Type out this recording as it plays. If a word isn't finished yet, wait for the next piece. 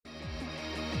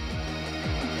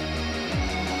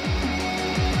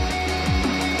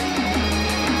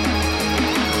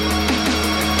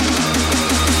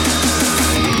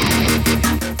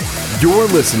You're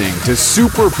listening to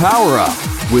Super Power Up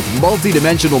with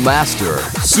multidimensional master,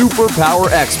 superpower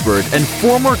expert, and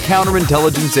former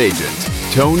counterintelligence agent,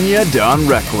 Tonya Don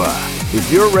Rekla.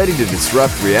 If you're ready to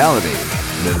disrupt reality,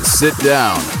 then sit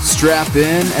down, strap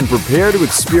in, and prepare to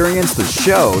experience the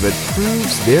show that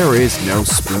proves there is no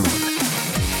spoon.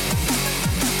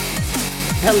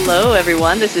 Hello,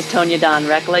 everyone. This is Tonya Don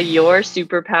Rekla, your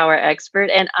superpower expert.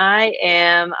 And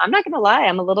I'm not going to lie,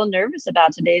 I'm a little nervous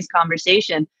about today's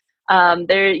conversation.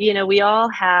 We all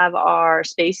have our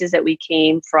spaces that we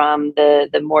came from,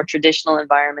 the more traditional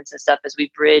environments and stuff as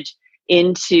we bridge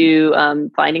into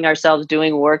finding ourselves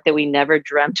doing work that we never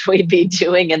dreamt we'd be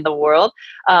doing in the world.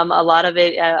 A lot of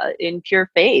it in pure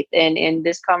faith. And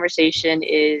this conversation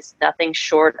is nothing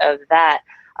short of that.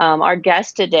 Our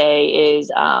guest today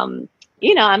is...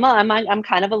 I'm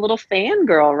kind of a little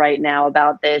fangirl right now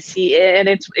about this.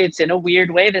 It's in a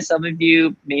weird way that some of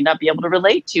you may not be able to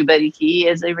relate to, but he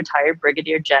is a retired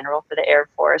brigadier general for the Air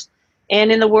Force.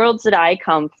 And in the worlds that I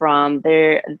come from,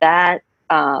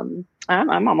 I'm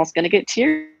almost going to get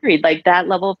teary. Like that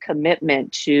level of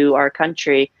commitment to our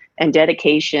country and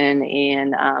dedication,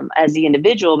 and as the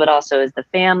individual, but also as the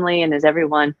family and as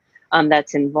everyone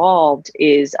that's involved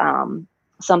is.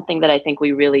 Something that I think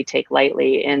we really take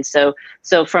lightly. And so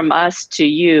from us to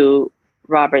you,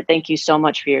 Robert, thank you so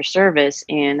much for your service.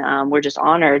 And we're just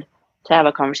honored to have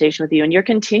a conversation with you and your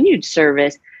continued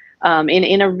service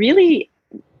in a really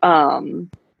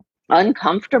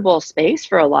uncomfortable space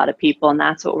for a lot of people. And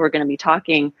that's what we're going to be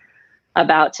talking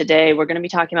about today. We're going to be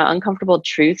talking about uncomfortable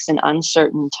truths in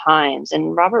uncertain times.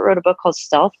 And Robert wrote a book called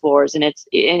Stealth Wars, and it's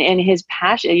in his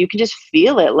passion. You can just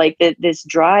feel it, like this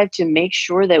drive to make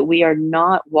sure that we are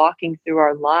not walking through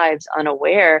our lives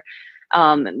unaware,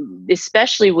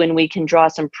 especially when we can draw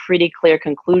some pretty clear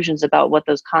conclusions about what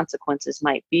those consequences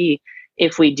might be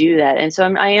if we do that. And so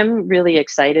I am really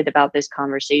excited about this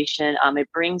conversation. It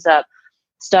brings up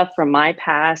stuff from my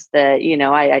past that,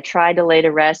 I tried to lay to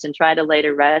rest,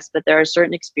 but there are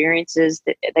certain experiences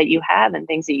that you have and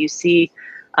things that you see,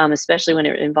 especially when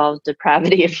it involves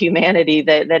depravity of humanity,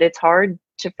 that it's hard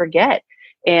to forget.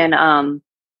 And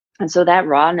so that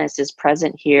rawness is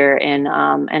present here.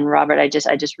 And Robert, I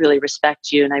just really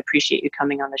respect you, and I appreciate you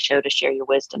coming on the show to share your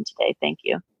wisdom today. Thank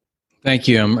you. Thank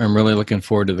you. I'm really looking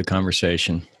forward to the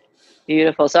conversation.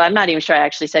 Beautiful. So I'm not even sure I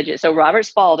actually said you. So Robert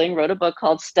Spalding wrote a book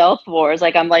called Stealth Wars.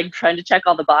 I'm like trying to check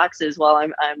all the boxes while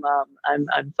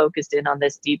I'm focused in on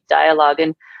this deep dialogue.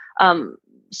 And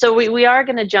so we are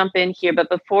going to jump in here, but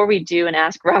before we do and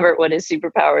ask Robert what his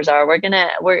superpowers are,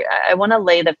 I want to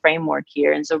lay the framework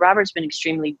here. And so Robert's been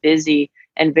extremely busy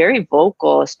and very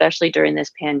vocal, especially during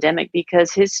this pandemic,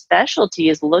 because his specialty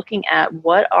is looking at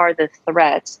what are the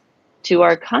threats to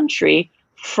our country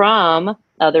from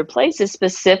other places,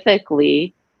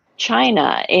 specifically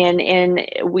China. And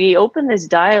we open this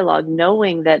dialogue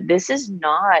knowing that this is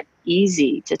not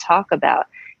easy to talk about.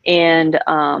 And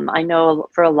I know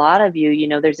for a lot of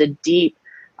you, there's a deep,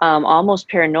 almost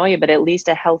paranoia, but at least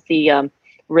a healthy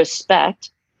respect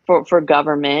for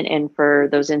government and for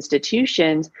those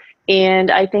institutions. And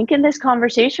I think in this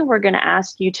conversation, we're going to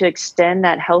ask you to extend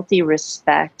that healthy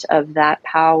respect of that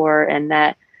power and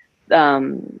that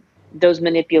those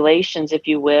manipulations, if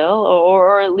you will,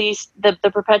 or at least the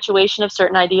perpetuation of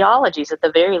certain ideologies, at the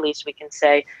very least, we can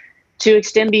say, to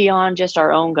extend beyond just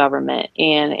our own government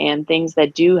and things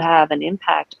that do have an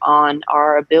impact on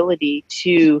our ability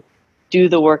to do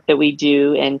the work that we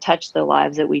do and touch the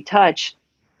lives that we touch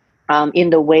in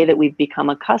the way that we've become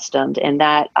accustomed. And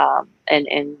that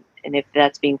and if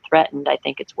that's being threatened, I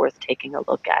think it's worth taking a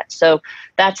look at. So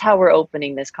that's how we're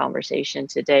opening this conversation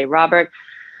today. Robert,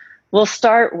 we'll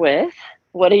start with,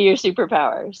 what are your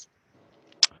superpowers?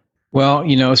 Well,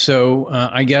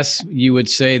 I guess you would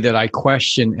say that I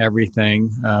question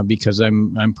everything because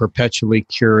I'm perpetually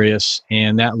curious,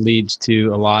 and that leads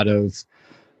to a lot of,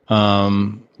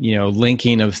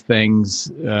 linking of things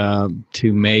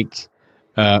to make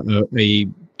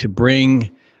to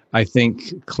bring, I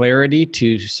think, clarity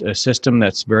to a system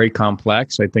that's very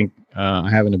complex. I think I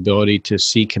have an ability to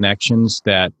see connections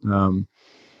that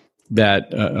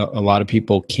a lot of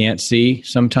people can't see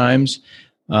sometimes,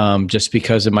 just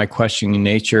because of my questioning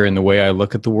nature and the way I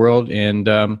look at the world. And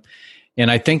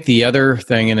I think the other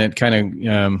thing, and it kind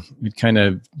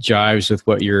of jives with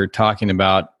what you're talking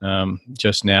about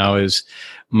just now, is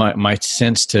my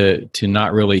sense to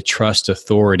not really trust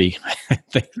authority.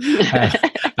 I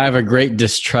have a great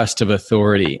distrust of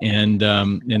authority, and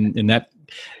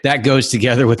that goes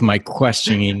together with my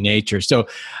questioning nature. So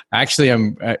actually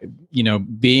I'm,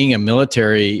 being a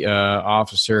military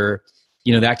officer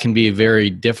that can be very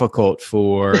difficult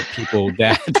for people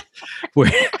that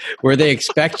where they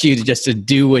expect you to just to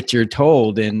do what you're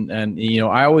told. And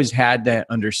I always had to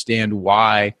understand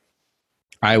why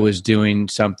I was doing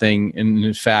something. And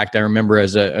in fact, I remember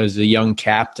as a young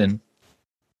captain,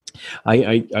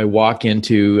 I walk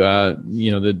into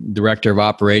the director of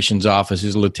operations office,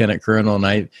 who's a lieutenant colonel,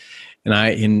 and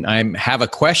I have a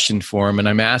question for him, and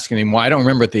I'm asking him, well, I don't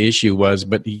remember what the issue was,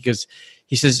 but he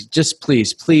says, just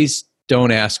please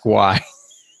don't ask why.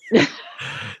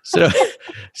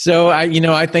 So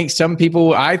I think some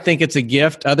people, I think it's a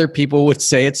gift. Other people would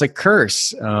say it's a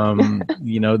curse.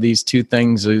 These two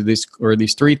things,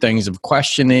 these three things of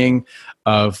questioning,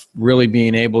 of really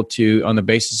being able to, on the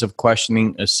basis of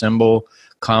questioning, assemble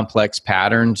complex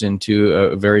patterns into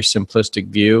a very simplistic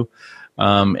view,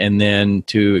 and then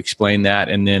to explain that,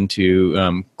 and then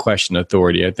to question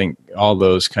authority. I think all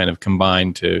those kind of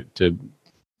combine to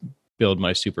build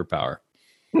my superpower.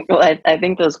 Well, I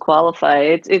think those qualify.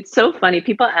 It's so funny.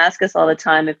 People ask us all the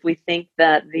time if we think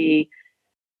that the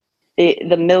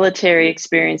military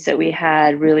experience that we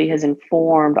had really has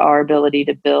informed our ability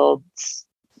to build,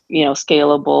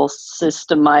 scalable,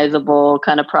 systemizable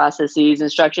kind of processes and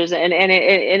structures. And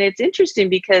it's interesting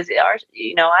because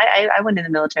I went in the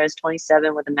military. I was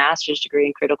 27 with a master's degree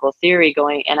in critical theory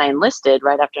and I enlisted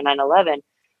right after 9/11.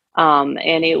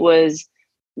 And it was,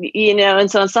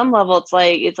 and so on some level,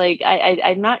 it's like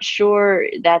I'm not sure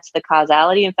that's the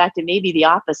causality. In fact, it may be the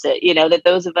opposite, that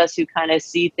those of us who kind of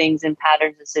see things in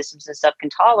patterns and systems and stuff can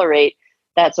tolerate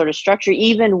that sort of structure,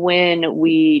 even when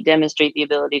we demonstrate the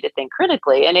ability to think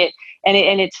critically. And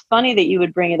it's funny that you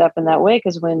would bring it up in that way,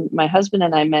 because when my husband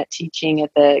and I met teaching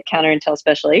at the Counterintel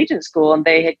Special Agent School, and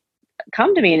they had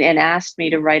come to me and asked me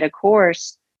to write a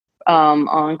course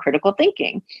on critical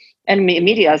thinking. And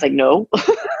immediately I was like, no,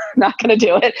 not going to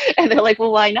do it. And they're like,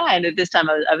 well, why not? And at this time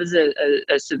I was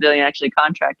a civilian, actually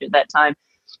contractor at that time.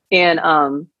 And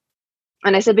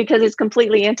I said, because it's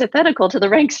completely antithetical to the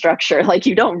rank structure. Like,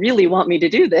 you don't really want me to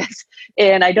do this.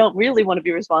 And I don't really want to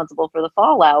be responsible for the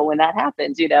fallout when that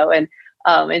happens, And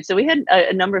so we had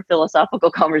a number of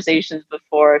philosophical conversations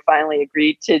before I finally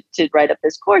agreed to write up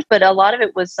this course. But a lot of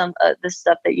it was some the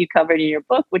stuff that you covered in your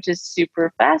book, which is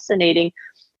super fascinating.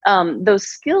 Those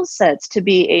skill sets to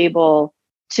be able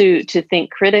to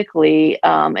think critically.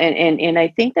 And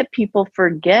I think that people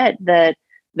forget that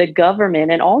the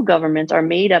government and all governments are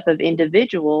made up of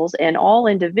individuals, and all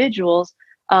individuals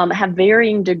have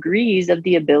varying degrees of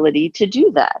the ability to do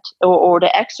that or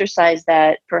to exercise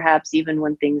that, perhaps even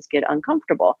when things get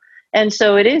uncomfortable. And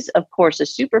so it is, of course, a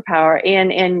superpower.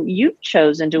 And you've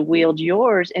chosen to wield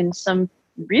yours in some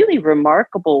really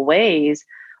remarkable ways.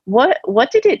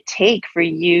 What did it take for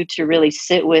you to really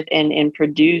sit with and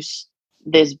produce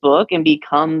this book and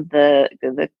become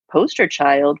the poster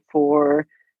child for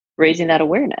raising that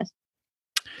awareness?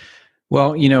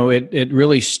 Well, it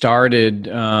really started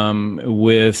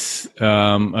with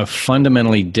a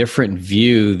fundamentally different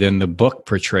view than the book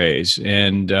portrays.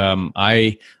 And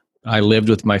I lived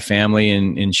with my family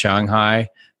in Shanghai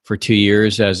for 2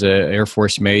 years as an Air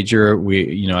Force major.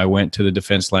 I went to the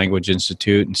Defense Language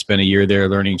Institute and spent a year there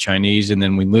learning Chinese. And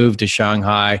then we moved to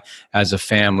Shanghai as a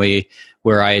family,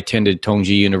 where I attended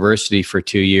Tongji University for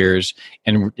 2 years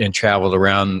and traveled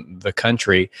around the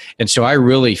country. And so I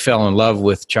really fell in love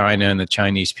with China and the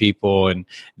Chinese people and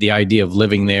the idea of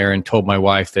living there, and told my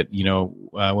wife that,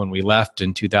 when we left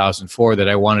in 2004, that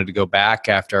I wanted to go back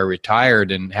after I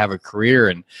retired and have a career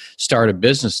and start a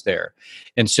business there.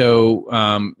 And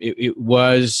so it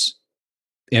was,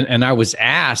 and I was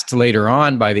asked later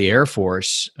on by the Air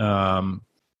Force,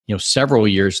 several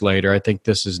years later, I think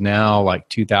this is now like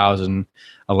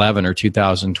 2011 or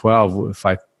 2012,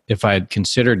 if I had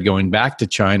considered going back to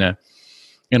China.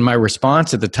 And my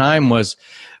response at the time was,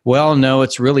 well, no,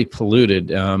 it's really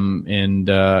polluted. And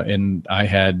I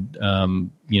had,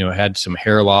 had some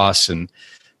hair loss and,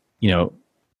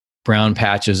 brown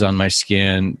patches on my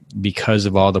skin because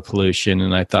of all the pollution.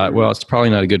 And I thought, well, it's probably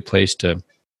not a good place to,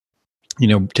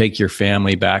 take your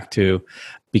family back to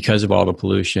because of all the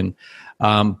pollution.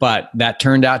 But that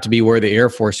turned out to be where the Air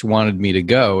Force wanted me to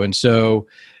go. And so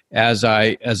as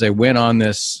I went on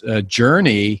this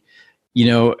journey,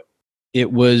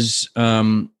 it was,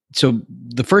 so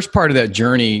the first part of that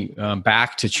journey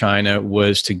back to China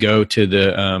was to go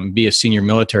to be a senior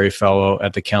military fellow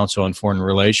at the Council on Foreign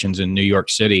Relations in New York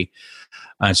City.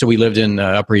 And so we lived in the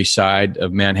Upper East Side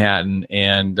of Manhattan,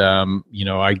 and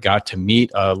I got to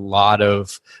meet a lot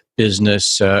of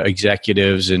business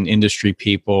executives and industry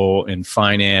people and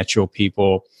financial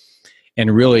people,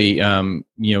 and really,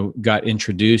 got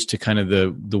introduced to kind of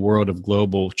the world of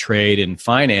global trade and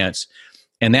finance.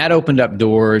 And that opened up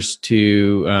doors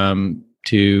to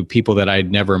people that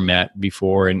I'd never met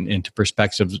before, and to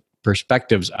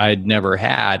perspectives I'd never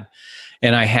had.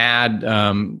 And I had,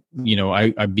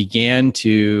 I began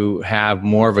to have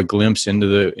more of a glimpse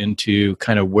into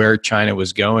kind of where China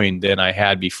was going than I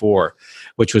had before,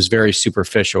 which was very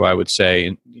superficial, I would say.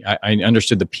 And I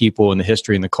understood the people and the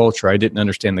history and the culture. I didn't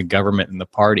understand the government and the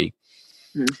party.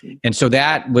 Mm-hmm. And so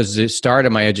that was the start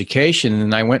of my education.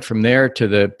 And I went from there to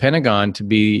the Pentagon to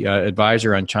be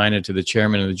advisor on China to the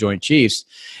chairman of the Joint Chiefs.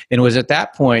 And it was at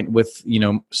that point, with,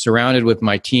 surrounded with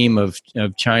my team of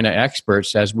China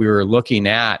experts, as we were looking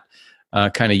at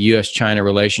kind of U.S.-China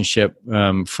relationship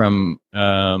from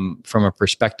a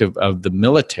perspective of the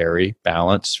military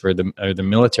balance, for the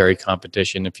military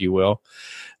competition, if you will,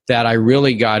 that I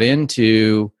really got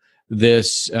into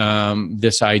this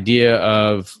idea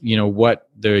of what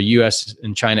the U.S.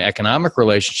 and China economic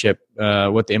relationship,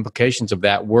 what the implications of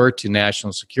that were to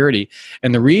national security.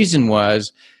 And the reason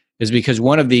is because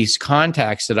one of these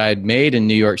contacts that I had made in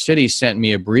New York City sent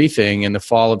me a briefing in the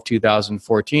fall of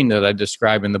 2014 that I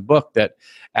describe in the book that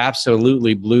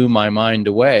absolutely blew my mind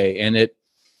away. And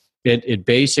it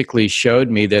basically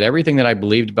showed me that everything that I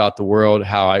believed about the world,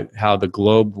 how the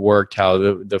globe worked, how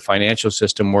the financial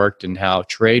system worked, and how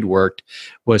trade worked,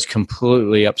 was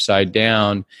completely upside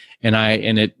down. And I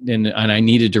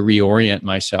needed to reorient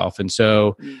myself. And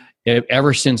so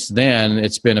ever since then,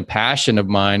 it's been a passion of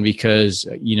mine, because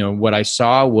what I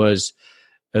saw was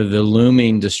the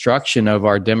looming destruction of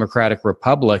our democratic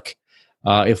republic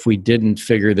if we didn't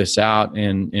figure this out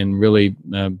and really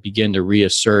begin to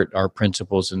reassert our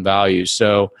principles and values.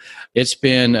 So it's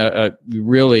been a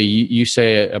really, you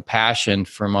say a passion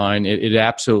for mine. It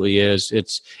absolutely is.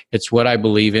 It's what I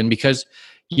believe in, because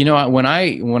when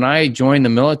I joined the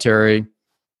military,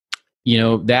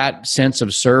 that sense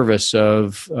of service,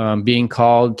 of being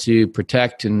called to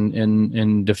protect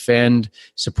and defend,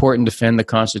 support and defend the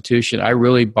Constitution, I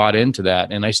really bought into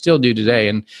that, and I still do today.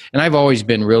 And I've always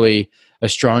been really a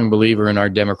strong believer in our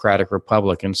democratic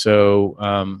republic. And so,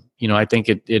 I think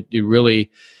it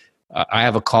really, I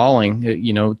have a calling,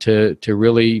 to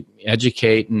really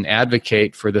educate and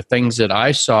advocate for the things that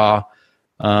I saw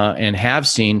and have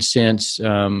seen since,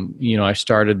 I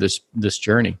started this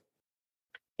journey.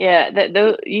 Yeah,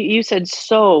 you said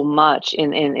so much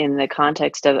in the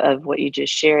context of what you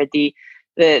just shared.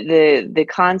 The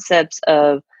concepts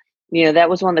of, that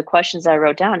was one of the questions I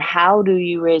wrote down. How do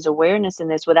you raise awareness in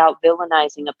this without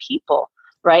villainizing a people,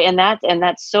 right? And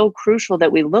that's so crucial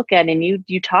that we look at. And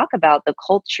you talk about the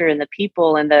culture and the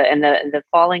people and the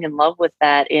falling in love with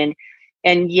that,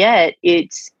 and yet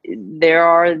there's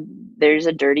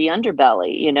a dirty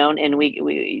underbelly, and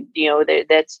we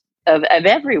that's of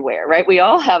everywhere, right? We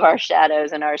all have our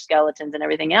shadows and our skeletons and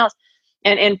everything else.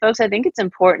 And folks, I think it's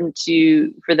important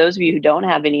for those of you who don't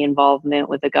have any involvement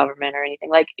with the government or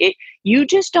anything like it, you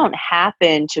just don't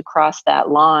happen to cross that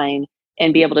line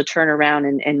and be able to turn around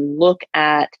and look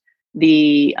at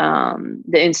the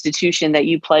institution that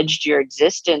you pledged your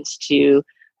existence to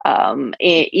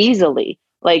easily.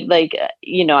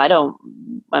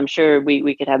 I'm sure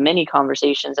we could have many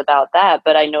conversations about that,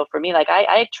 but I know for me,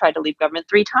 I tried to leave government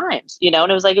 3 times, and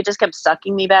it was it just kept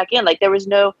sucking me back in.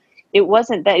 It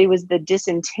wasn't that, it was the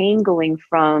disentangling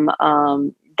from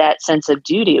that sense of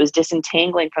duty. It was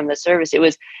disentangling from the service. It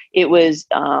was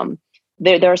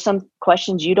there are some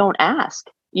questions you don't ask.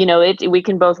 We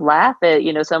can both laugh at,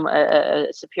 some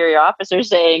superior officer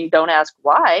saying, don't ask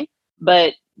why,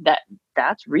 but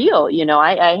that's real.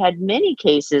 I had many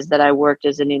cases that I worked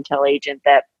as an intel agent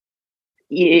that,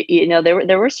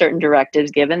 there were certain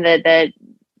directives given that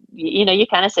you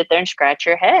kind of sit there and scratch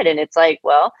your head, and it's like,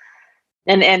 well,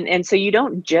 and so you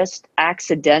don't just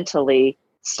accidentally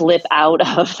slip out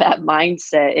of that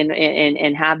mindset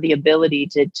and have the ability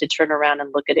to turn around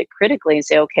and look at it critically and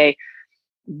say, okay,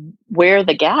 where are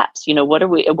the gaps? What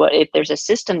if there's a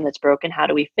system that's broken, how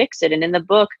do we fix it? And in the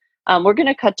book, we're going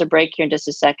to cut to break here in just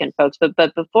a second, folks.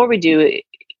 But before we do,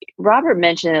 Robert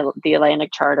mentioned the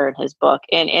Atlantic Charter in his book,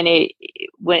 and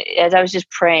as I was just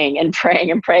praying,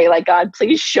 like, God,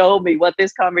 please show me what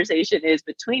this conversation is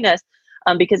between us,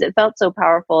 because it felt so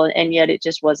powerful, and yet it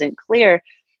just wasn't clear.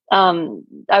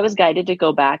 I was guided to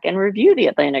go back and review the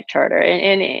Atlantic Charter,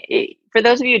 and for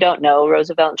those of you who don't know,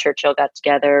 Roosevelt and Churchill got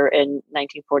together in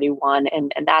 1941,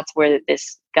 and that's where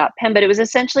this got penned. But it was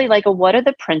essentially like, what are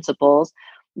the principles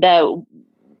that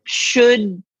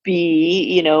should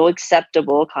be,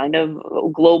 acceptable kind of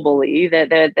globally, that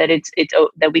it's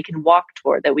that we can walk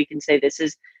toward, that we can say this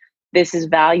is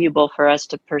valuable for us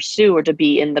to pursue or to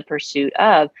be in the pursuit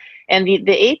of. And the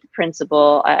 8th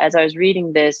principle, as I was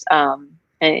reading this,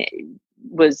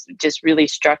 was just really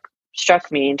struck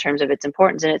me in terms of its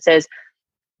importance. And it says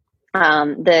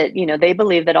that, they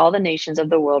believe that all the nations of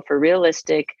the world, for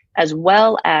realistic as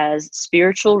well as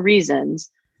spiritual reasons,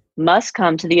 must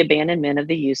come to the abandonment of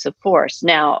the use of force.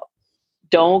 Now,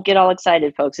 don't get all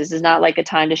excited, folks. This is not like a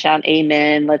time to shout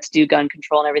amen, let's do gun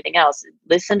control and everything else.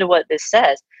 Listen to what this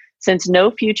says. Since no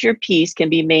future peace can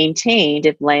be maintained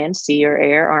if land, sea, or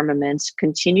air armaments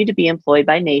continue to be employed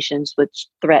by nations which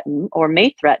threaten or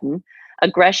may threaten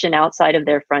aggression outside of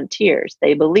their frontiers,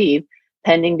 they believe,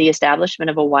 pending the establishment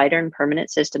of a wider and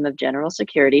permanent system of general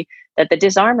security, that the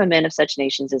disarmament of such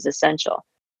nations is essential.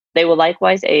 They will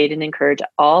likewise aid and encourage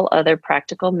all other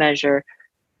practical measure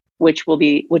which will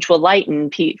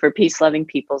lighten for peace-loving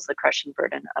peoples the crushing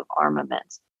burden of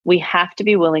armaments. We have to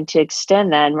be willing to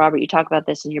extend that. And Robert, you talk about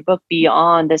this in your book,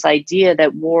 beyond this idea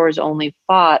that war is only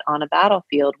fought on a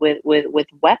battlefield with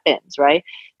weapons, right?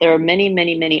 There are many,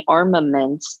 many, many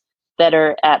armaments that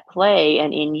are at play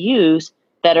and in use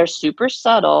that are super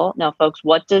subtle. Now, folks,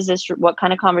 what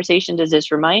kind of conversation does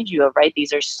this remind you of, right?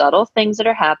 These are subtle things that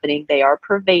are happening. They are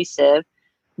pervasive.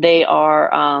 They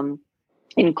are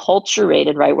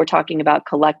enculturated, right? We're talking about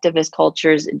collectivist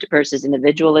cultures versus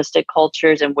individualistic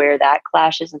cultures, and where that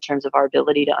clashes in terms of our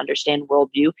ability to understand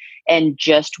worldview and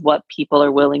just what people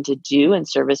are willing to do in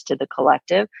service to the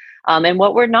collective, and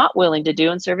what we're not willing to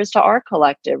do in service to our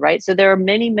collective, right? So there are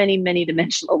many, many, many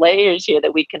dimensional layers here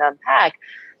that we can unpack.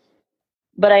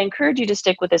 But I encourage you to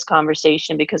stick with this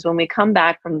conversation, because when we come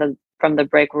back from the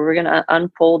break, we're going to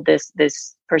unfold this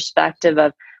perspective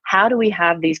of how do we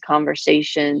have these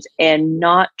conversations and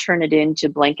not turn it into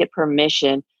blanket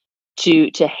permission to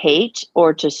hate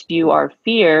or to spew our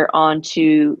fear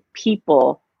onto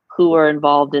people who are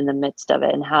involved in the midst of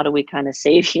it, and how do we kind of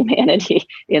save humanity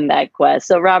in that quest.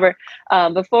 So Robert,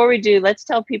 before we do, let's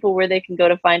tell people where they can go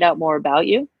to find out more about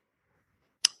you.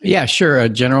 Yeah, sure.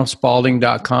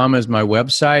 GeneralSpalding.com is my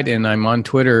website, and I'm on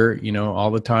Twitter,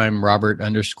 all the time,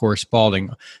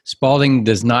 Robert_Spalding. Spalding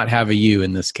does not have a U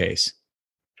in this case.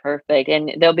 Perfect.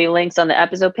 And there'll be links on the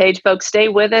episode page. Folks, stay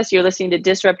with us. You're listening to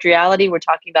Disrupt Reality. We're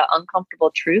talking about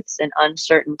uncomfortable truths in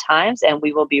uncertain times, and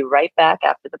we will be right back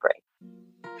after the break.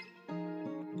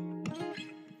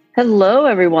 Hello,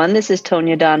 everyone. This is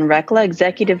Tonya Dawn Rekla,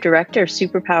 Executive Director of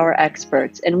Superpower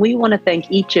Experts, and we want to thank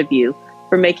each of you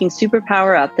for making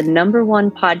Superpower Up the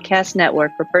 #1 podcast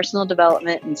network for personal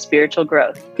development and spiritual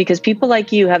growth. Because people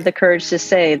like you have the courage to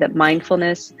say that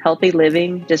mindfulness, healthy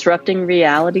living, disrupting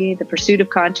reality, the pursuit of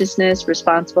consciousness,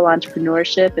 responsible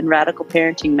entrepreneurship, and radical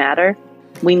parenting matter.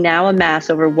 We now amass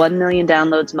over 1 million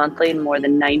downloads monthly in more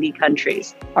than 90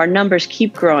 countries. Our numbers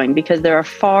keep growing because there are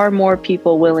far more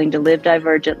people willing to live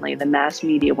divergently than mass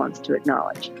media wants to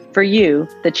acknowledge. For you,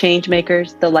 the change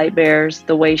makers, the light bearers,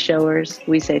 the way showers,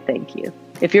 we say thank you.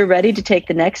 If you're ready to take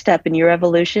the next step in your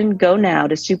evolution, go now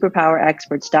to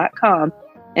superpowerexperts.com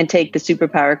and take the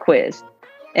Superpower Quiz.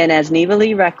 And as Neva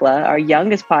Lee Rekla, our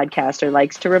youngest podcaster,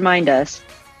 likes to remind us,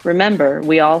 remember,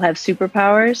 we all have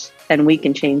superpowers and we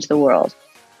can change the world.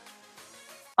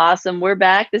 Awesome. We're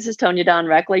back. This is Tonya Dawn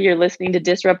Rekla. You're listening to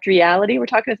Disrupt Reality. We're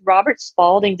talking with Robert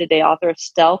Spalding today, author of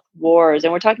Stealth Wars,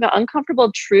 and we're talking about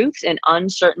uncomfortable truths in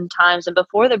uncertain times. And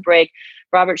before the break,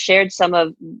 Robert shared some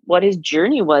of what his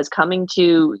journey was, coming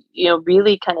to,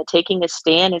 really kind of taking a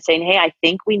stand and saying, hey, I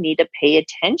think we need to pay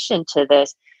attention to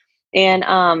this. And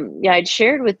I'd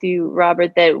shared with you,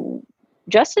 Robert, that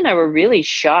Justin and I were really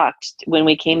shocked when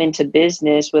we came into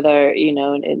business with our, in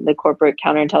the corporate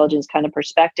counterintelligence kind of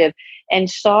perspective, and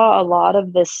saw a lot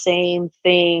of the same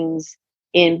things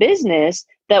in business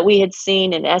that we had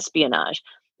seen in espionage.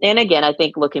 And again, I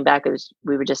think looking back,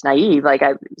 we were just naive.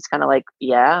 It's kind of like,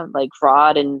 yeah, like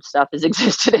fraud and stuff has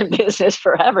existed in business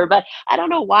forever, but I don't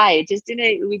know why it just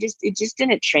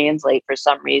didn't translate for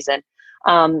some reason.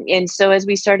 And so as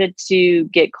we started to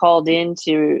get called in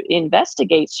to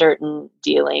investigate certain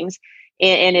dealings,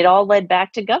 and it all led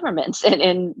back to governments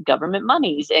and government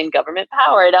monies and government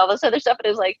power and all this other stuff. And it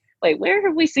was like, wait, where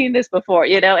have we seen this before?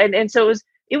 And so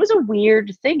it was a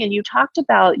weird thing. And you talked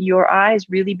about your eyes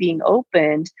really being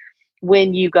opened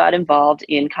when you got involved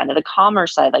in kind of the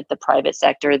commerce side, like the private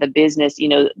sector, the business,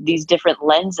 these different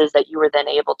lenses that you were then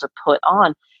able to put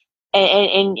on.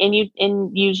 And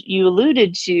you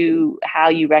alluded to how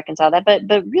you reconcile that, but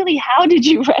really, how did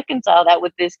you reconcile that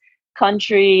with this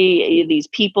country, these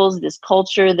peoples, this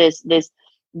culture,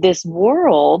 this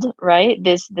world, right?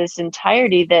 This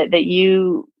entirety that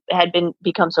you had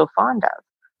become so fond of?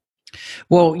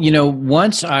 Well,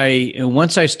 once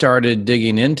I started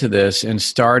digging into this and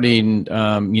starting,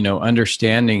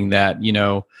 understanding that,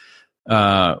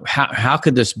 how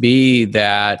could this be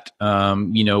that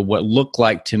what looked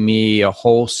like to me a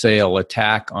wholesale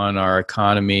attack on our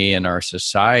economy and our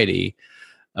society?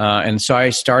 And so I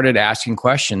started asking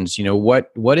questions.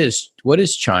 What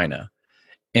is China?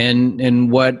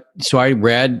 So I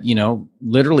read,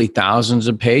 literally thousands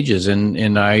of pages,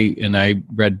 and I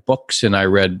read books, and I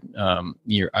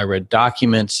read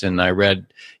documents, and I read,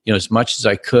 as much as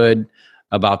I could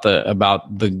about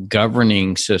the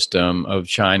governing system of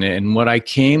China. And what I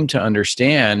came to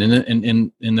understand,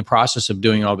 and in the process of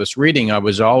doing all this reading, I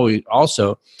was always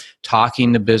also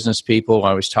talking to business people.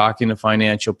 I was talking to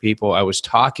financial people. I was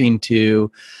talking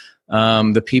to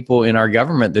the people in our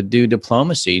government that do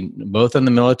diplomacy, both on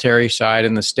the military side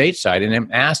and the state side, and I'm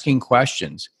asking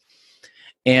questions.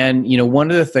 And, one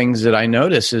of the things that I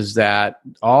notice is that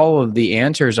all of the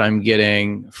answers I'm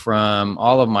getting from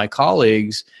all of my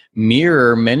colleagues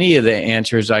mirror many of the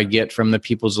answers I get from the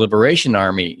People's Liberation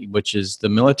Army, which is the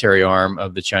military arm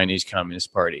of the Chinese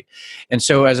Communist Party. And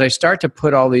so as I start to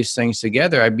put all these things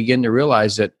together, I begin to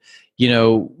realize that,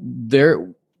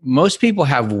 most people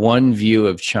have one view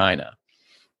of China.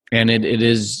 And it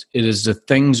is the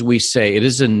things we say. It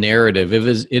is a narrative.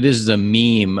 It is the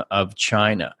meme of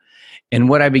China. And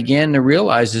what I began to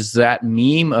realize is that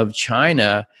meme of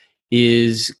China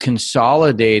is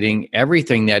consolidating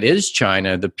everything that is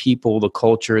China: the people, the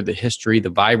culture, the history, the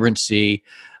vibrancy,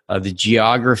 the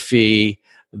geography,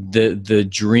 the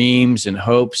dreams and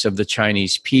hopes of the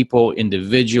Chinese people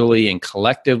individually and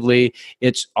collectively.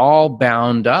 It's all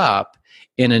bound up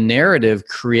in a narrative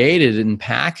created and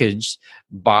packaged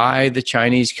by the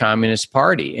Chinese Communist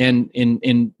Party. And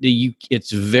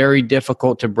it's very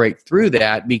difficult to break through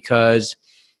that because,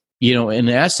 in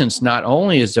essence, not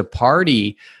only is the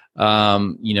party,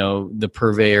 the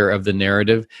purveyor of the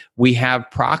narrative, we have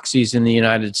proxies in the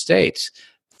United States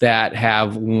that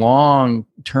have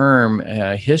long-term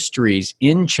histories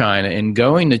in China and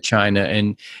going to China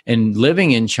and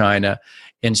living in China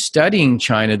and studying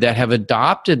China that have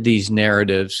adopted these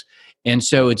narratives. And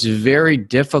so it's very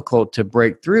difficult to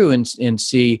break through and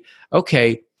see,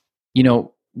 okay,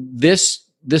 this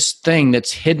thing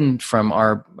that's hidden from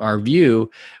our view,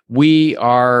 we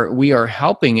are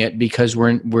helping it because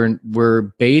we're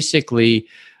basically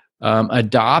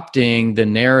adopting the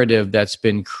narrative that's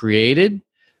been created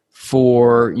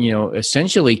for,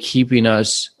 essentially keeping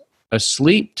us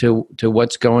asleep to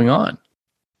what's going on.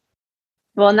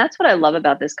 Well, and that's what I love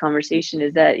about this conversation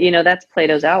is that, that's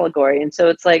Plato's allegory. And so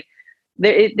it's like,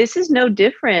 this is no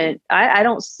different. I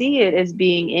don't see it as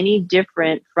being any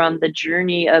different from the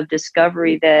journey of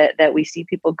discovery that we see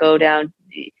people go down,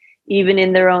 even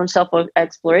in their own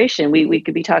self-exploration. We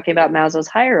could be talking about Maslow's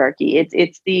hierarchy.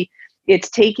 It's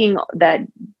taking that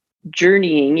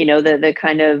journeying, the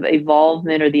kind of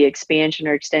evolvement or the expansion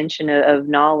or extension of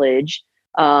knowledge,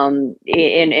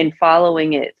 and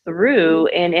following it through,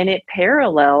 and it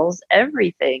parallels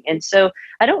everything. And so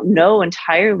I don't know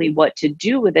entirely what to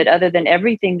do with it other than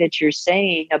everything that you're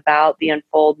saying about the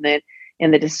unfoldment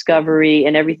and the discovery,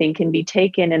 and everything can be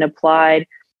taken and applied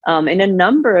in a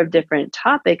number of different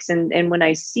topics. And when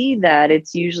I see that,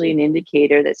 it's usually an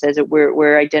indicator that says that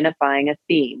we're identifying a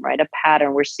theme, right? A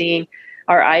pattern. We're seeing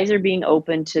our eyes are being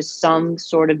open to some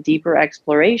sort of deeper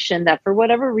exploration that for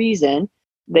whatever reason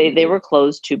they were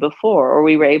closed to before, or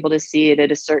we were able to see it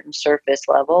at a certain surface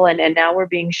level, and now we're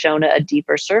being shown a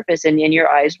deeper surface, and your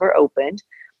eyes were opened,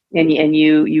 and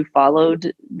you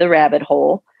followed the rabbit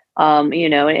hole, and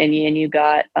you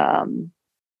got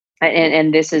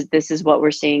and this is what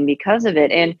we're seeing because of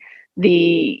it. And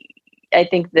I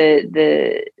think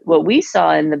the what we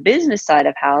saw in the business side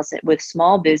of house with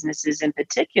small businesses in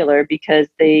particular, because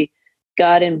they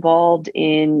got involved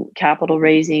in capital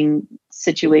raising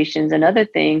situations and other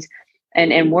things,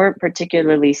 and weren't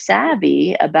particularly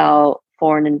savvy about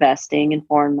foreign investing and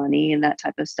foreign money and that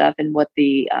type of stuff, and what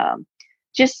the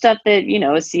just stuff that,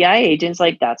 as CIA agents,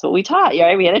 like, that's what we taught,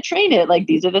 right? We had to train it. Like,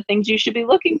 these are the things you should be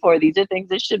looking for. These are things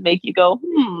that should make you go,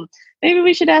 maybe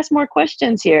we should ask more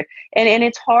questions here. And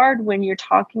it's hard when you're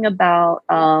talking about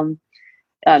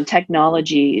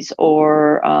technologies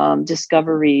or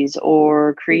discoveries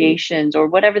or creations or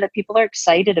whatever that people are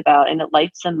excited about, and it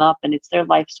lights them up and it's their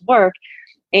life's work,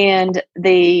 and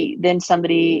then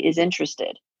somebody is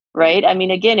interested, right? I mean,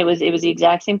 again, it was the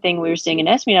exact same thing we were seeing in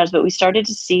espionage, but we started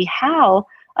to see how,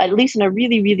 at least in a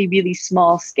really, really, really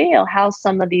small scale, how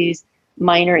some of these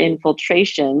minor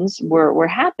infiltrations were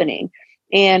happening.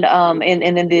 And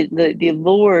then the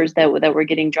lures that were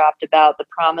getting dropped about the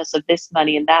promise of this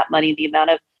money and that money, the amount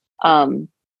of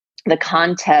the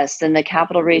contests and the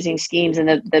capital raising schemes and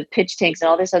the pitch tanks and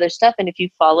all this other stuff. And if you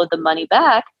followed the money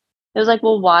back, it was like,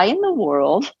 well, why in the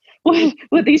world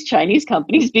would these Chinese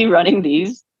companies be running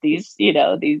these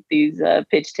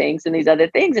pitch tanks and these other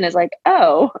things? And it's like,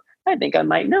 oh, I think I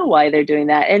might know why they're doing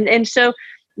that. And so,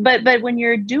 but when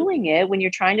you're doing it, when you're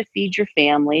trying to feed your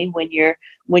family, when you're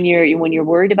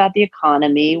worried about the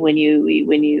economy, when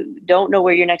you don't know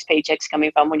where your next paycheck's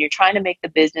coming from, when you're trying to make the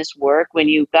business work, when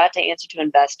you've got to answer to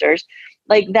investors,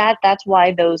 like that's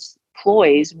why those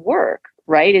ploys work,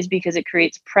 right? Is because it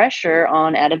creates pressure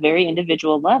on at a very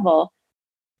individual level.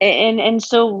 And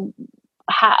so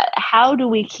how do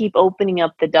we keep opening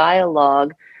up the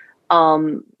dialogue,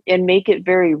 and make it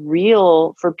very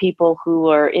real for people who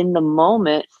are in the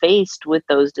moment faced with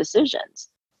those decisions?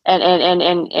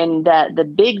 And that the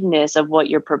bigness of what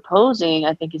you're proposing,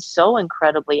 I think, is so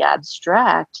incredibly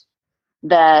abstract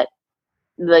that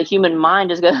the human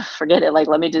mind is going to forget it. Like,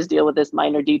 let me just deal with this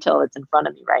minor detail that's in front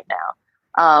of me right now.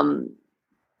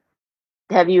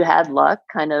 Have you had luck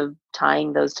kind of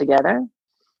tying those together?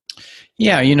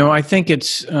 Yeah, I think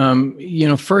it's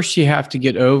first you have to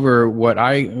get over what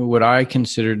I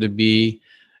consider to be,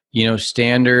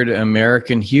 standard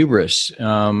American hubris.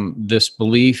 This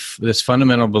belief, this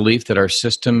fundamental belief that our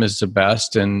system is the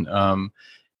best, and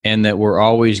that we're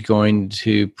always going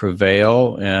to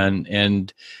prevail,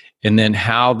 and then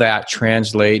how that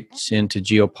translates into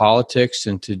geopolitics,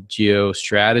 into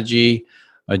geostrategy,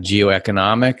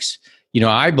 geoeconomics.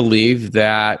 I believe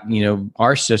that,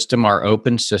 our system, our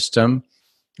open system,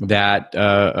 that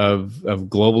of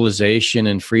globalization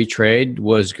and free trade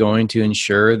was going to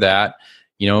ensure that,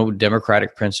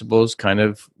 democratic principles kind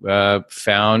of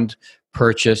found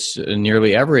purchase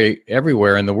nearly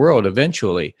everywhere in the world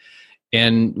eventually.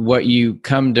 And what you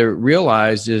come to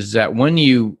realize is that when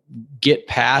you get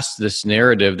past this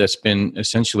narrative that's been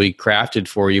essentially crafted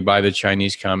for you by the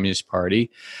Chinese Communist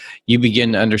Party, you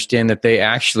begin to understand that they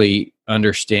actually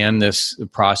understand this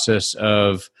process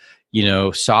of,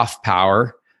 soft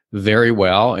power very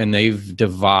well, and they've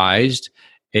devised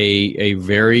a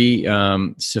very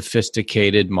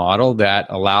sophisticated model that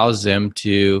allows them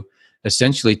to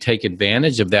essentially take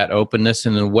advantage of that openness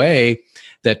in a way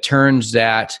that turns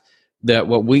that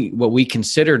what we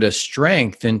considered a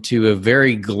strength into a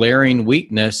very glaring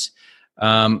weakness,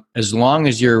 as long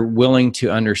as you're willing to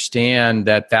understand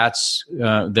that that's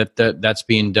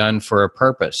being done for a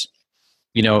purpose.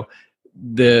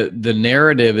 The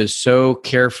narrative is so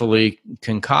carefully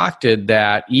concocted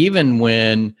that even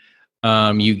when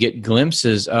you get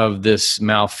glimpses of this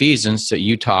malfeasance that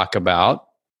you talk about,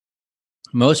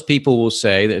 most people will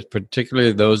say that,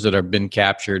 particularly those that have been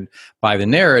captured by the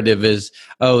narrative, is,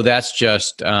 oh, that's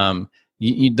just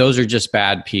those are just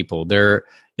bad people.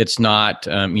 It's not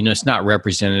it's not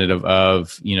representative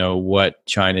of what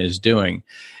China is doing.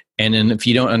 And then if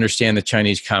you don't understand the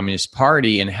Chinese Communist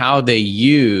Party and how they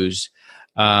use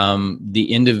the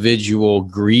individual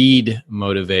greed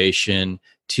motivation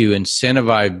to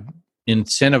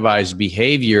incentivize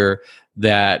behavior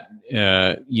that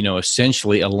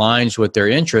essentially aligns with their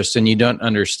interests, and you don't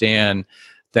understand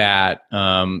that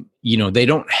they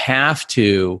don't have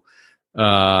to,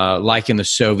 like in the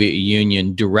Soviet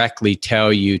Union, directly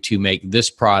tell you to make this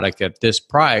product at this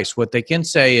price. What they can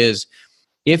say is,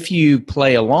 if you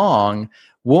play along,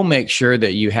 we'll make sure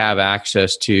that you have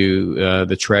access to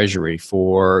the treasury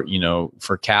for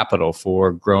capital,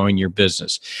 for growing your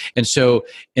business. And so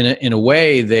in a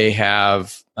way, they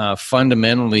have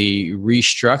fundamentally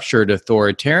restructured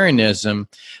authoritarianism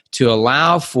to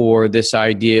allow for this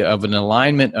idea of an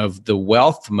alignment of the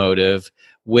wealth motive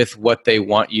with what they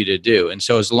want you to do. And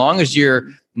so as long as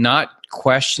you're not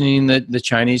questioning the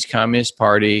Chinese Communist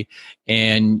Party,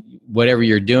 and whatever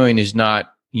you're doing is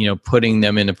not putting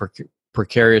them in a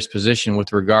precarious position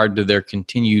with regard to their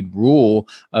continued rule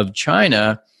of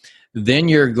China, then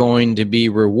you're going to be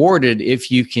rewarded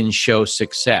if you can show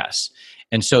success.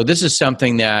 And so this is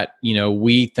something that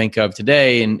we think of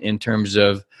today in terms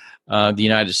of the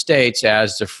United States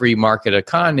as the free market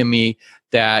economy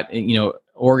that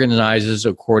organizes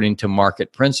according to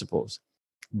market principles.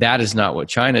 That is not what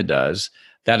China does.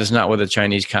 That is not what the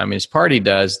Chinese Communist Party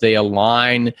does. They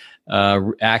align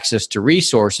access to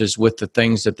resources with the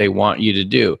things that they want you to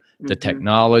do, the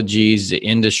technologies, the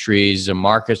industries, the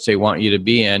markets they want you to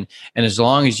be in. And as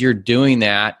long as you're doing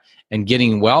that and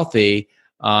getting wealthy,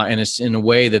 and it's in a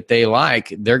way that they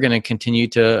like, they're going to continue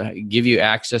to give you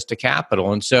access to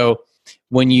capital. And so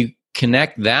when you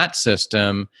connect that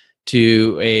system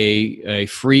to a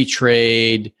free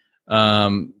trade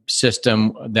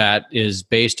system that is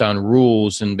based on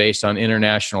rules and based on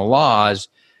international laws,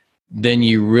 then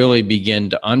you really begin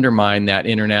to undermine that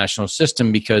international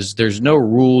system, because there's no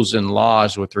rules and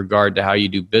laws with regard to how you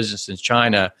do business in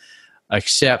China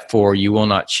except for you will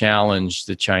not challenge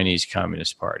the Chinese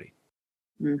Communist Party.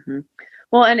 Mm-hmm.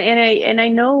 Well, and I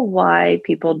know why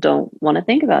people don't want to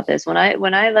think about this. When I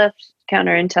left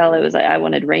Counter Intel, it was like I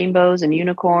wanted rainbows and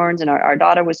unicorns, and our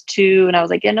daughter was 2, and I was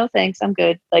like, yeah, no thanks, I'm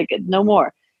good, like no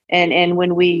more. And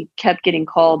when we kept getting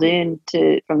called in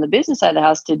from the business side of the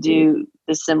house to do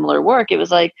the similar work, it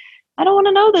was like, I don't want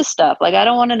to know this stuff. Like I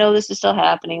don't want to know this is still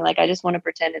happening. Like I just want to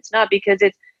pretend it's not, because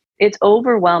it's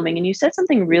overwhelming. And you said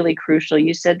something really crucial.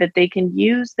 You said that they can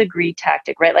use the greed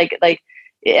tactic, right? Like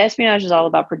espionage is all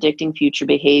about predicting future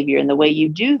behavior. And the way you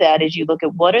do that is you look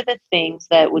at what are the things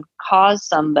that would cause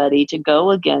somebody to go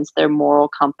against their moral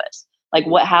compass. Like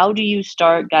how do you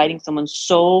start guiding someone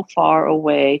so far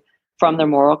away from their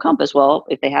moral compass? Well,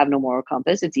 if they have no moral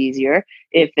compass, it's easier.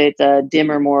 If it's a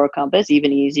dimmer moral compass,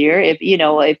 even easier.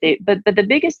 But the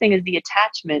biggest thing is the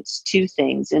attachments to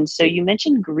things. And so you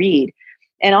mentioned greed.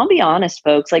 And I'll be honest,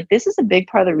 folks, like this is a big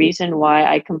part of the reason why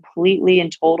I completely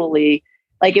and totally,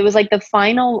 like it was like the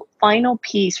final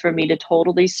piece for me to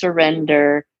totally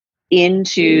surrender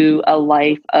into a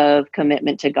life of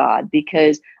commitment to God,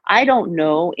 because I don't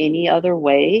know any other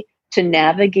way to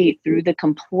navigate through the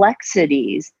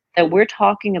complexities that we're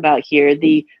talking about here,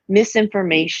 the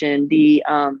misinformation, the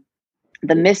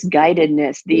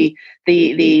misguidedness, the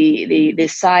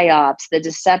psyops, the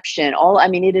deception,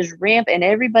 it is rampant, and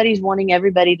everybody's wanting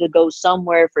everybody to go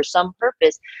somewhere for some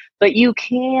purpose, but you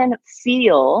can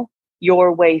feel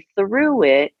your way through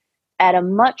it at a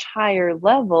much higher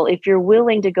level if you're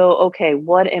willing to go, okay,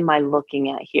 what am I looking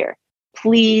at here?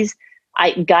 Please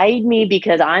guide me,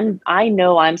 because I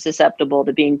know I'm susceptible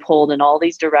to being pulled in all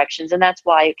these directions, and that's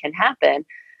why it can happen.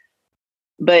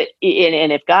 But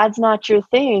and if God's not your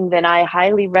thing, then I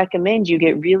highly recommend you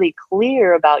get really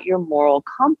clear about your moral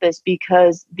compass,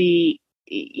 because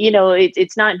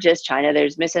it's not just China.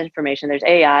 There's misinformation. There's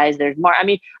AIs. There's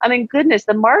goodness,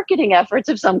 the marketing efforts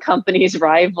of some companies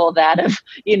rival that of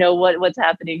what's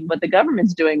happening, what the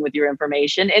government's doing with your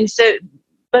information. And so,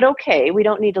 but okay, we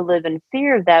don't need to live in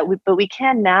fear of that. But we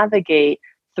can navigate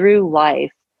through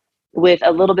life with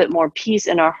a little bit more peace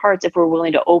in our hearts if we're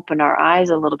willing to open our eyes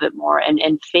a little bit more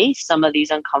and face some of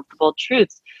these uncomfortable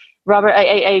truths. Robert,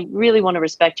 I really want to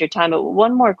respect your time, but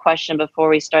one more question before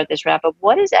we start this wrap up.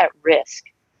 What is at risk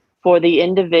for the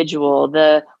individual,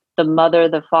 the mother,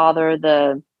 the father,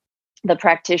 the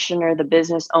practitioner, the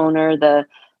business owner, the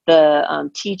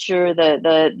teacher,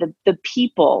 the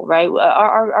people, right?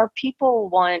 Our people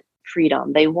want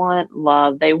freedom. They want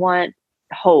love. They want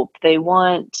hope. They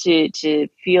want to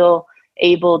feel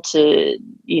able to,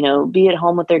 be at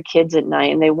home with their kids at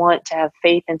night, and they want to have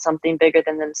faith in something bigger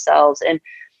than themselves.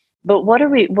 But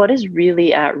what is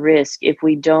really at risk if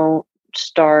we don't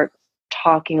start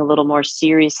talking a little more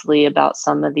seriously about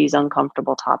some of these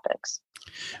uncomfortable topics?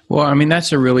 Well,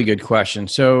 that's a really good question.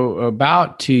 So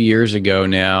about 2 years ago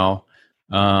now,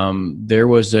 there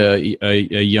was a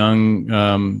young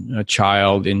a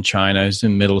child in China. He's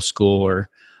in middle schooler,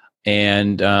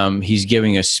 and he's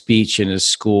giving a speech in his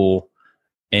school.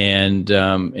 And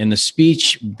the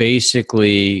speech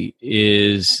basically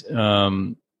is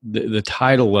the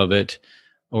title of it,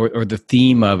 or the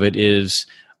theme of it is,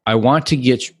 I want to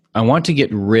get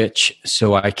rich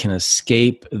so I can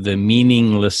escape the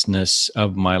meaninglessness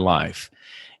of my life.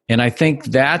 And I think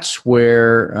that's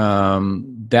where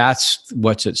that's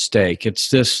what's at stake. It's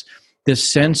this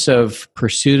sense of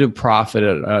pursuit of profit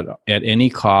at any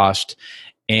cost,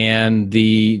 and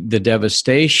the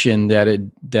devastation that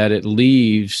it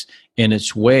leaves in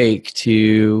its wake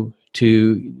to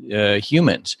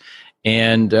humans.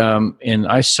 And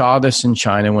I saw this in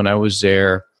China when I was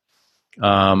there.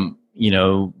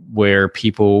 Where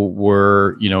people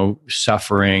were,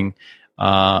 suffering,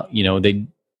 they'd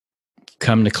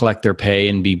come to collect their pay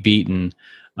and be beaten.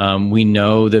 We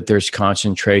know that there's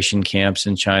concentration camps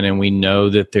in China, and we know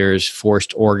that there's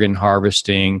forced organ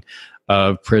harvesting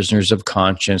of prisoners of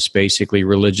conscience, basically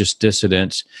religious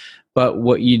dissidents. But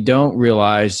what you don't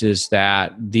realize is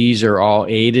that these are all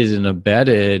aided and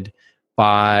abetted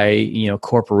by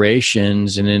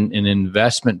corporations and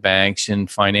investment banks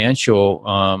and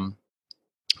financial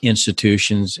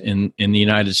institutions in the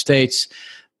United States,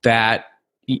 that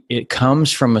it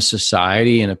comes from a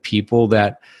society and a people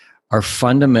that are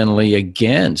fundamentally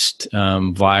against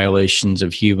violations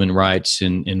of human rights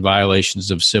and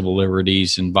violations of civil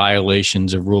liberties and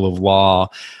violations of rule of law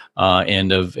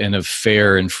and of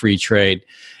fair and free trade.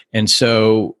 And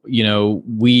so,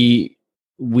 we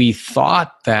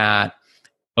thought that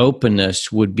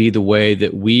openness would be the way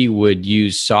that we would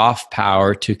use soft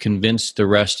power to convince the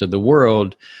rest of the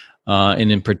world,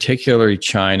 and in particular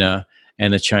China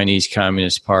and the Chinese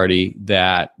Communist Party,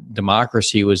 that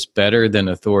democracy was better than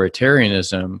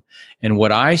authoritarianism. And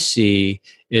what I see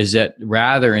is that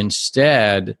rather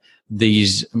instead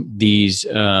these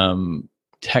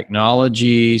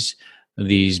technologies,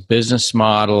 these business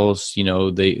models,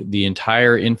 the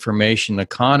entire information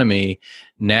economy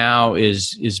now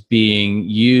is being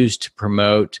used to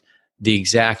promote the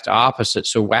exact opposite.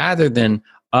 So rather than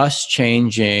us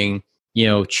changing,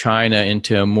 China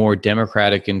into a more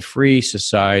democratic and free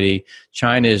society,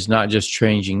 China is not just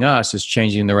changing us, it's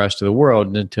changing the rest of the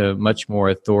world into a much more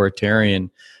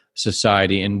authoritarian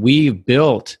society. And we've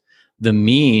built the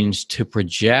means to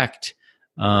project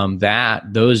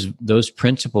those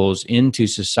principles into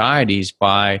societies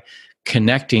by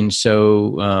connecting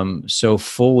so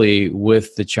fully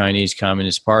with the Chinese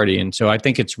Communist Party. And so I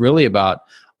think it's really about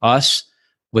us,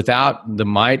 without the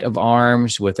might of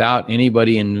arms, without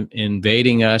anybody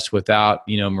invading us, without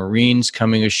Marines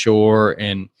coming ashore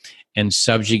and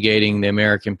subjugating the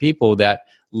American people, that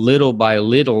little by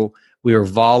little we are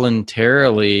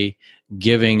voluntarily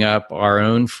giving up our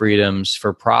own freedoms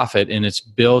for profit, and it's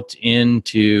built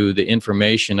into the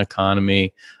information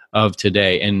economy of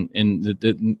today. And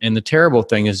the terrible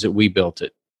thing is that we built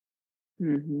it.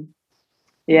 Mm-hmm.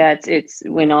 Yeah, it's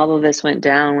when all of this went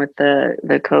down with the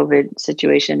COVID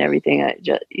situation and everything.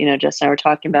 Justin and I were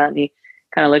talking about, and he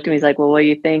kind of looked at me. He's like, "Well, what do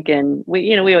you think?" And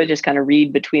we always just kind of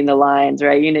read between the lines,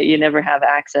 right? You never have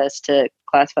access to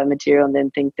classified material and then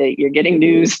think that you're getting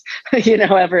news,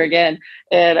 ever again.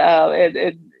 And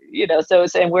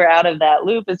and we're out of that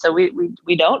loop, and so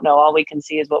we don't know. All we can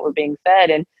see is what we're being fed,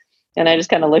 and I just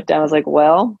kind of looked down. I was like,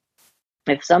 well,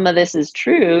 if some of this is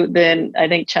true, then I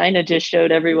think China just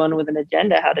showed everyone with an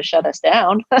agenda how to shut us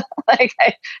down.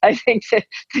 I think that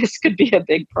this could be a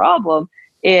big problem.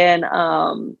 And,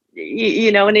 and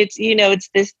it's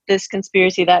this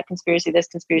conspiracy, that conspiracy, this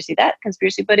conspiracy, that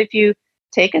conspiracy. But if you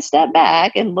take a step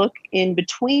back and look in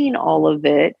between all of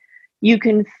it, you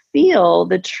can feel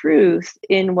the truth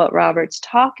in what Robert's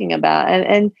talking about.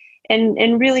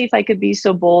 And really, if I could be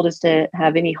so bold as to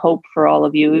have any hope for all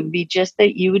of you, it would be just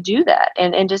that you would do that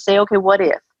and just say, okay, what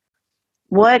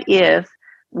if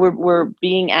we're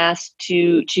being asked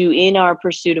to in our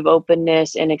pursuit of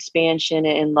openness and expansion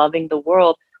and loving the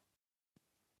world,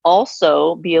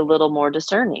 also be a little more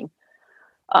discerning.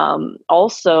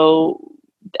 Also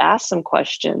ask some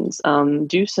questions,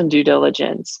 do some due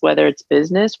diligence, whether it's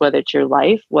business, whether it's your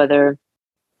life, whether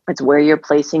it's where you're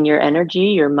placing your energy,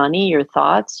 your money, your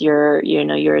thoughts, your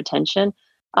attention.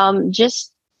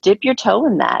 Just dip your toe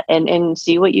in that and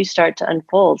see what you start to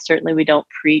unfold. Certainly we don't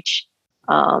preach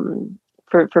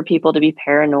for people to be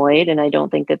paranoid, and I don't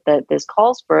think that this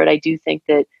calls for it. I do think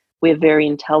that we have very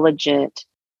intelligent,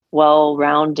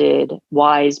 well-rounded,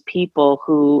 wise people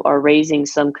who are raising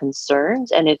some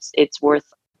concerns, and it's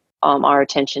worth our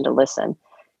attention to listen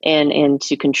and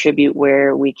to contribute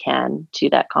where we can to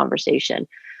that conversation.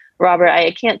 Robert,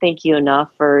 I can't thank you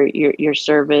enough for your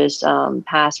service,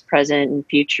 past, present, and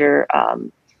future.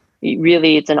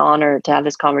 Really, it's an honor to have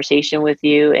this conversation with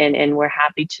you, and we're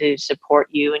happy to support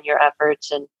you in your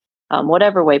efforts in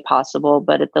whatever way possible.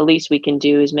 But at the least we can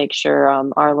do is make sure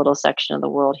our little section of the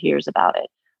world hears about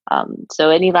it. So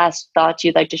any last thoughts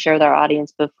you'd like to share with our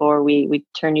audience before we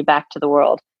turn you back to the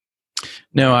world?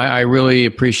 No, I really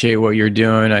appreciate what you're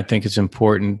doing. I think it's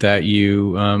important that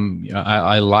you,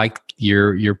 I like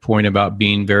your point about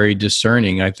being very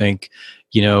discerning. I think,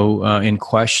 in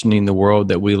questioning the world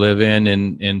that we live in,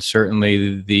 and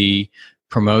certainly the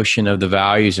promotion of the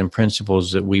values and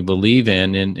principles that we believe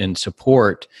in and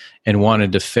support and want to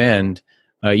defend,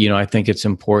 I think it's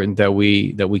important that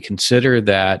we consider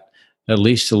that at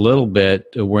least a little bit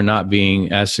we're not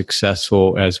being as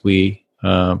successful as we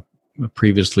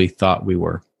previously thought we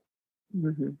were.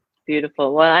 Mm-hmm.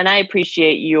 Beautiful. Well, and I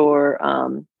appreciate your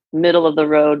middle of the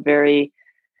road, very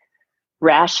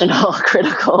rational,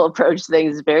 critical approach to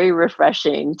things. It's very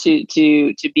refreshing to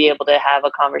be able to have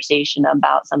a conversation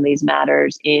about some of these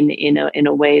matters in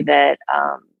a way that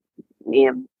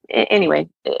anyway,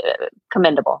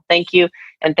 commendable. Thank you.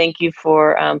 And thank you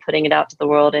for putting it out to the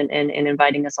world and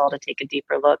inviting us all to take a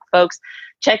deeper look. Folks,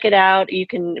 check it out. You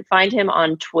can find him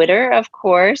on Twitter, of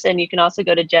course, and you can also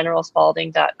go to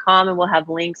generalspalding.com, and we'll have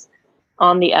links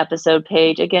on the episode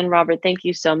page. Again, Robert, thank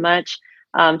you so much.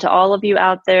 To all of you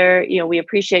out there, we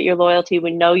appreciate your loyalty.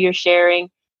 We know you're sharing.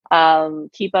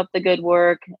 Keep up the good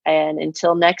work. And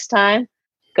until next time,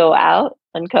 go out,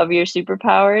 uncover your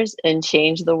superpowers, and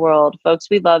change the world. Folks,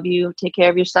 we love you. Take care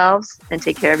of yourselves and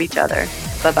take care of each other.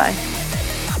 Bye-bye.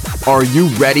 Are you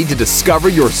ready to discover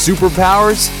your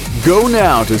superpowers? Go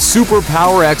now to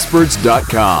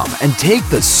superpowerexperts.com and take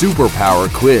the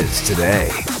superpower quiz today.